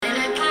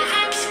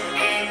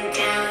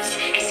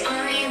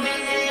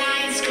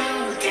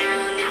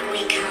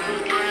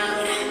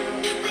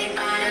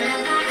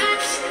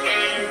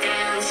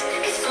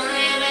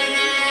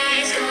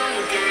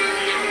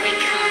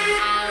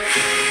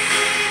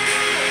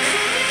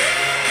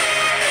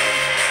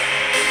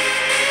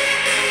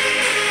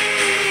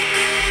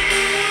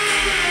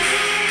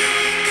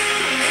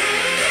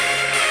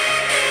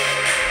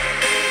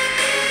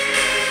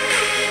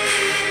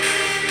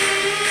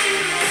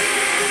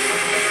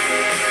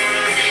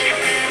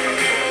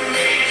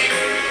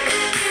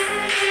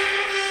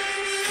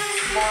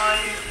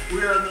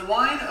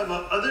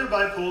of other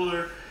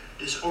bipolar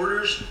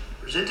disorders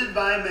presented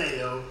by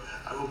Mayo.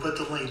 I will put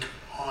the link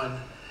on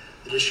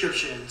the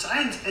description.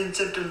 Signs and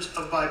symptoms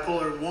of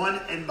bipolar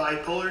 1 and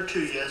bipolar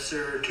 2. Yes,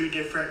 there are two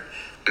different.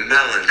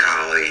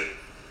 Melancholy.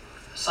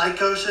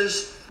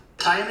 Psychosis.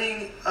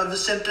 Timing of the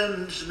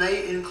symptoms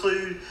may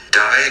include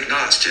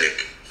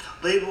Diagnostic.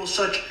 labels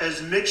such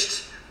as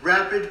mixed,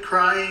 rapid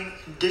crying.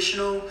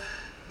 Additional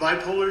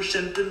bipolar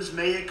symptoms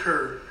may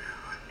occur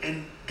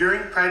and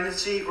during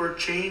pregnancy or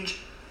change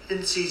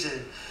in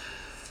season.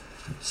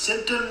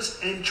 Symptoms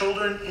in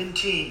children and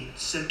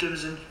teens.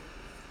 Symptoms in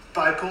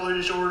bipolar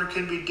disorder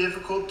can be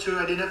difficult to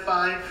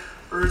identify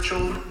for a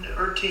child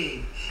or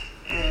teen,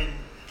 and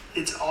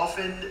it's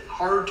often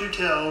hard to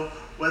tell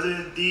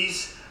whether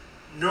these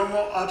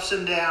normal ups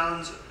and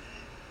downs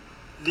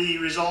the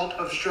result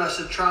of stress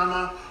and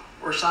trauma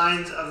or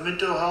signs of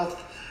mental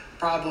health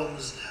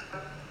problems.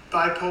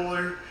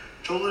 Bipolar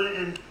children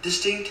in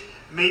distinct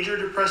major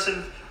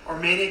depressive or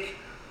manic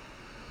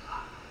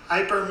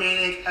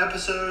hypermanic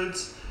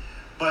episodes,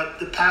 but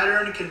the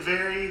pattern can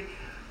vary.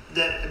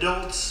 That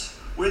adults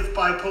with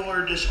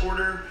bipolar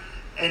disorder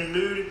and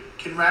mood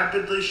can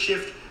rapidly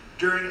shift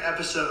during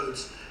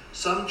episodes.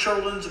 Some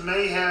children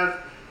may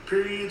have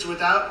periods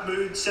without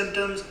mood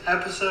symptoms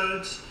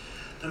episodes.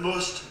 The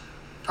most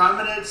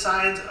prominent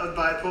signs of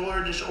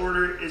bipolar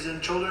disorder is in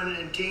children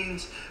and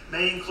teens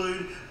may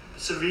include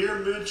severe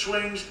mood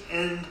swings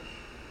and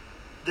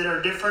that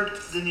are different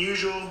than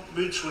usual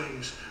mood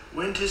swings.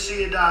 When to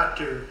see a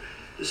doctor.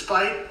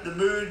 Despite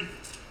the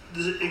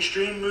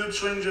extreme mood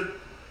swings of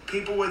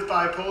people with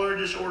bipolar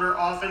disorder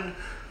often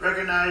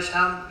recognize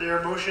how their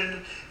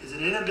emotion is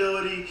an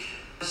inability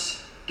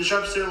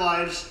disrupts their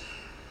lives,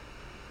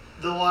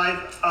 the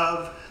life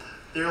of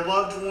their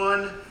loved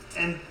one,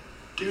 and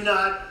do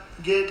not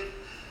get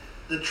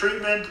the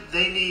treatment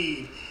they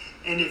need.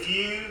 And if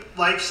you,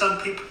 like some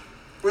people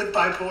with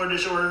bipolar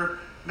disorder,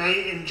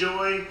 may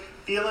enjoy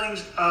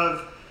feelings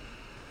of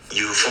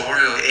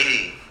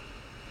euphoria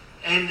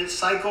and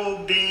cycle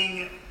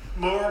being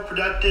more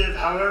productive,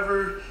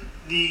 however,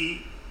 the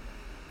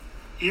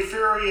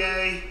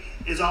euphoria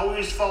is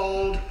always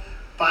followed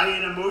by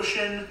an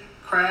emotion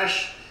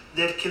crash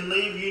that can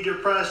leave you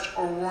depressed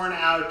or worn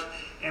out,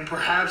 and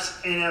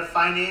perhaps in a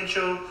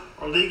financial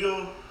or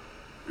legal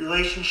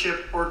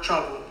relationship or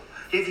trouble.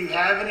 If you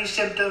have any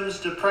symptoms,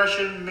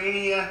 depression,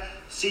 mania,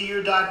 see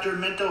your doctor,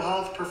 mental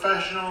health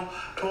professional.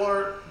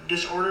 Bipolar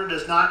disorder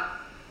does not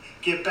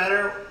get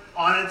better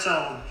on its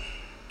own.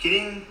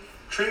 Getting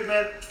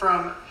treatment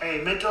from a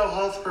mental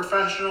health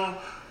professional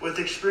with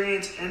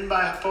experience in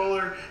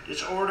bipolar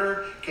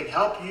disorder can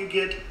help you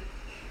get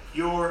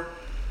your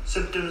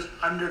symptoms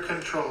under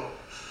control.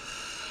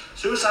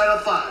 Suicidal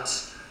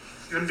thoughts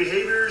and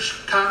behaviors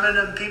common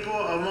in people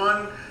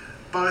among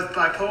both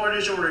bipolar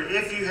disorder.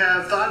 If you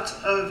have thoughts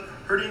of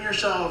hurting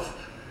yourself,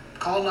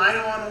 call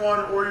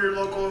 911 or your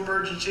local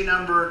emergency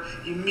number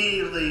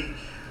immediately.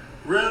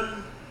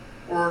 Room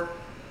or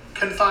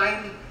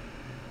confined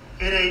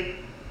in a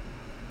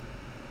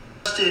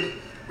trusted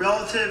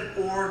relative,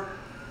 or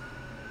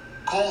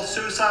call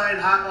suicide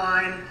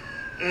hotline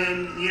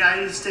in the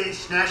United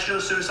States National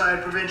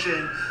Suicide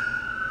Prevention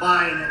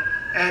line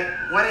at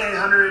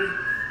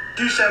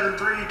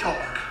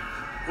 1-800-273-TALK.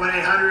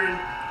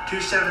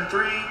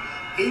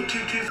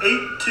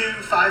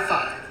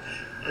 1-800-273-8255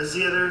 is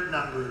the other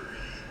number.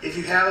 If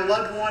you have a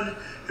loved one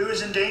who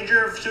is in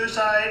danger of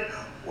suicide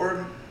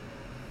or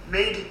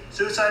made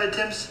suicide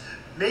attempts,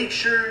 make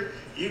sure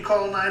you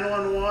call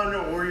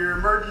 911 or your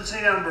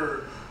emergency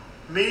number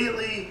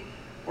immediately,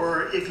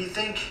 or if you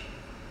think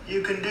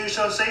you can do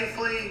so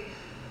safely,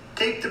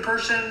 take the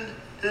person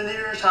to the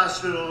nearest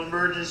hospital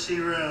emergency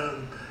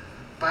room.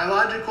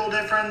 Biological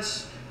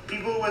difference.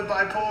 People with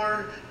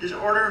bipolar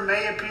disorder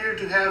may appear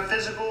to have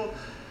physical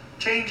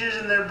changes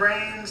in their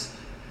brains.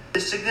 The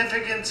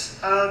significance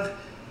of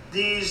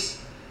these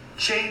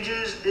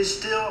changes is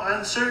still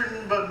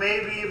uncertain, but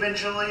maybe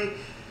eventually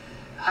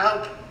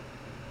help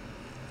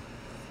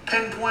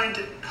pinpoint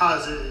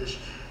causes.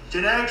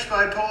 Genetics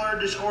bipolar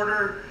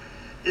disorder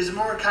is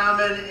more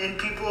common in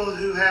people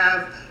who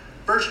have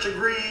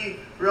first-degree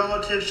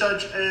relatives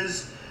such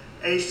as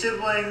a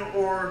sibling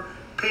or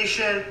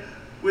patient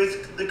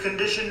with the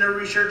condition. The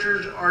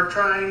researchers are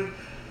trying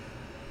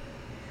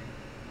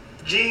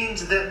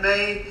genes that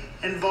may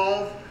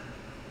involve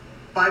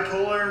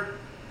bipolar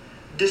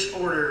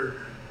disorder.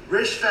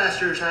 Risk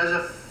factors has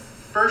a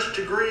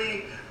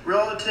first-degree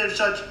relative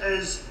such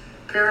as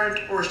parent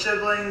or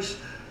siblings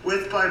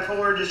with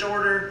bipolar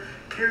disorder,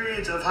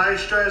 periods of high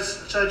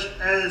stress such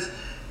as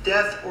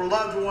death or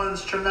loved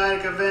ones,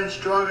 traumatic events,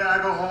 drug,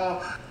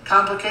 alcohol,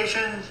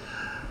 complications,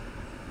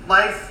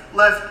 life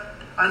left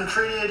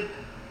untreated.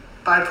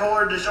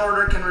 Bipolar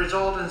disorder can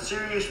result in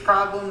serious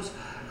problems,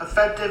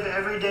 affecting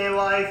everyday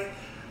life,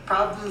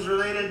 problems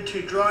related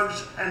to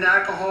drugs and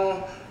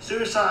alcohol,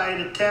 suicide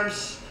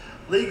attempts,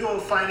 legal,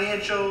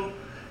 financial,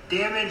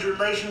 damaged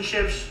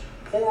relationships,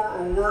 poor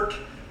or worked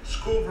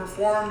school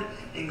performed,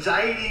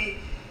 anxiety,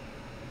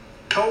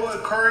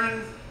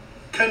 co-occurring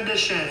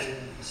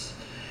conditions.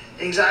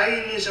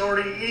 anxiety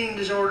disorder, eating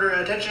disorder,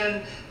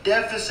 attention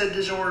deficit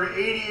disorder,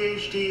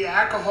 ADHD,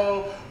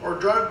 alcohol or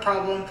drug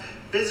problem,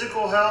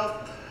 physical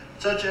health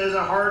such as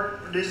a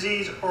heart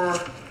disease or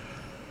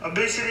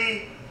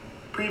obesity.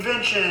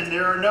 Prevention.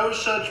 There are no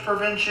such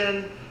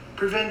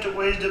preventive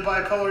ways to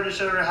bipolar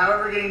disorder.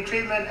 However, getting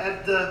treatment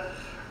at the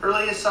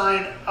earliest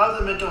sign of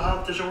the mental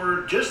health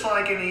disorder, just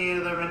like any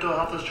other mental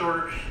health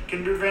disorder,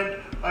 can prevent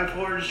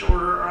bipolar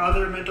disorder or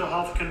other mental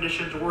health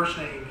conditions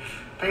worsening.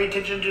 Pay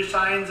attention to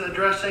signs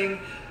addressing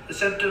the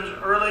symptoms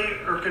early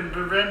or can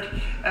prevent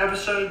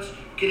episodes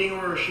getting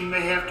worse. You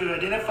may have to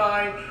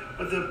identify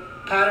with the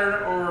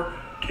pattern or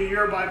to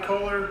your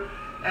bipolar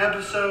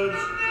episodes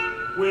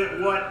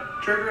with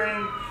what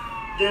triggering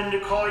them to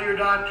call your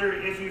doctor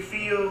if you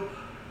feel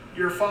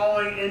you're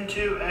falling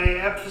into an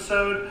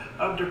episode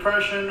of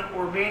depression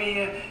or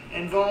mania.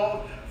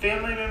 Involve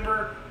family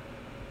member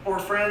or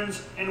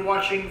friends in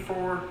watching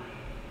for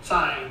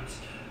signs.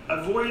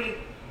 Avoid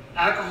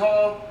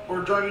alcohol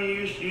or drug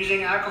use.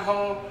 Using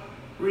alcohol,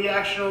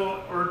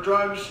 recreational or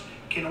drugs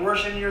can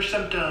worsen your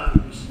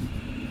symptoms.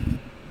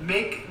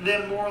 Make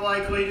them more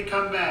likely to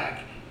come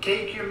back.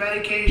 Take your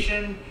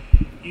medication.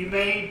 You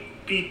may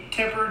be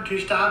tempted to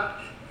stop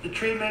the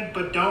treatment,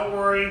 but don't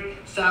worry.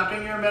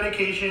 Stopping your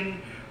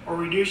medication or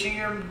reducing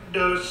your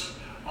dose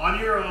on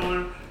your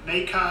own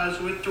may cause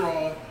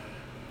withdrawal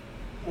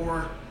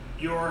or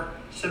your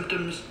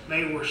symptoms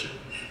may worsen.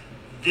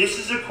 This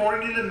is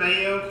according to the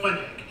Mayo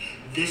Clinic.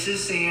 This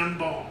is Sam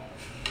Baum.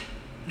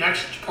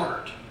 Next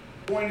part.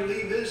 I'm going to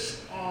leave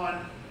this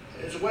on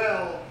as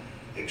well.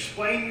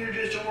 Explain your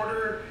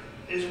disorder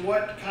is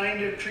what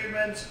kind of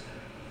treatments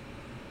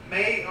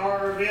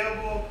are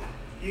available.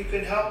 You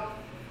can help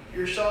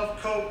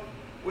yourself cope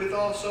with,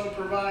 also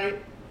provide.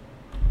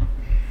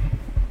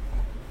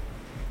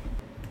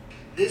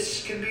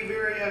 This can be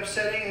very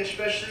upsetting,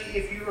 especially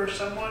if you are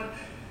someone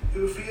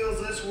who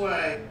feels this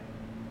way.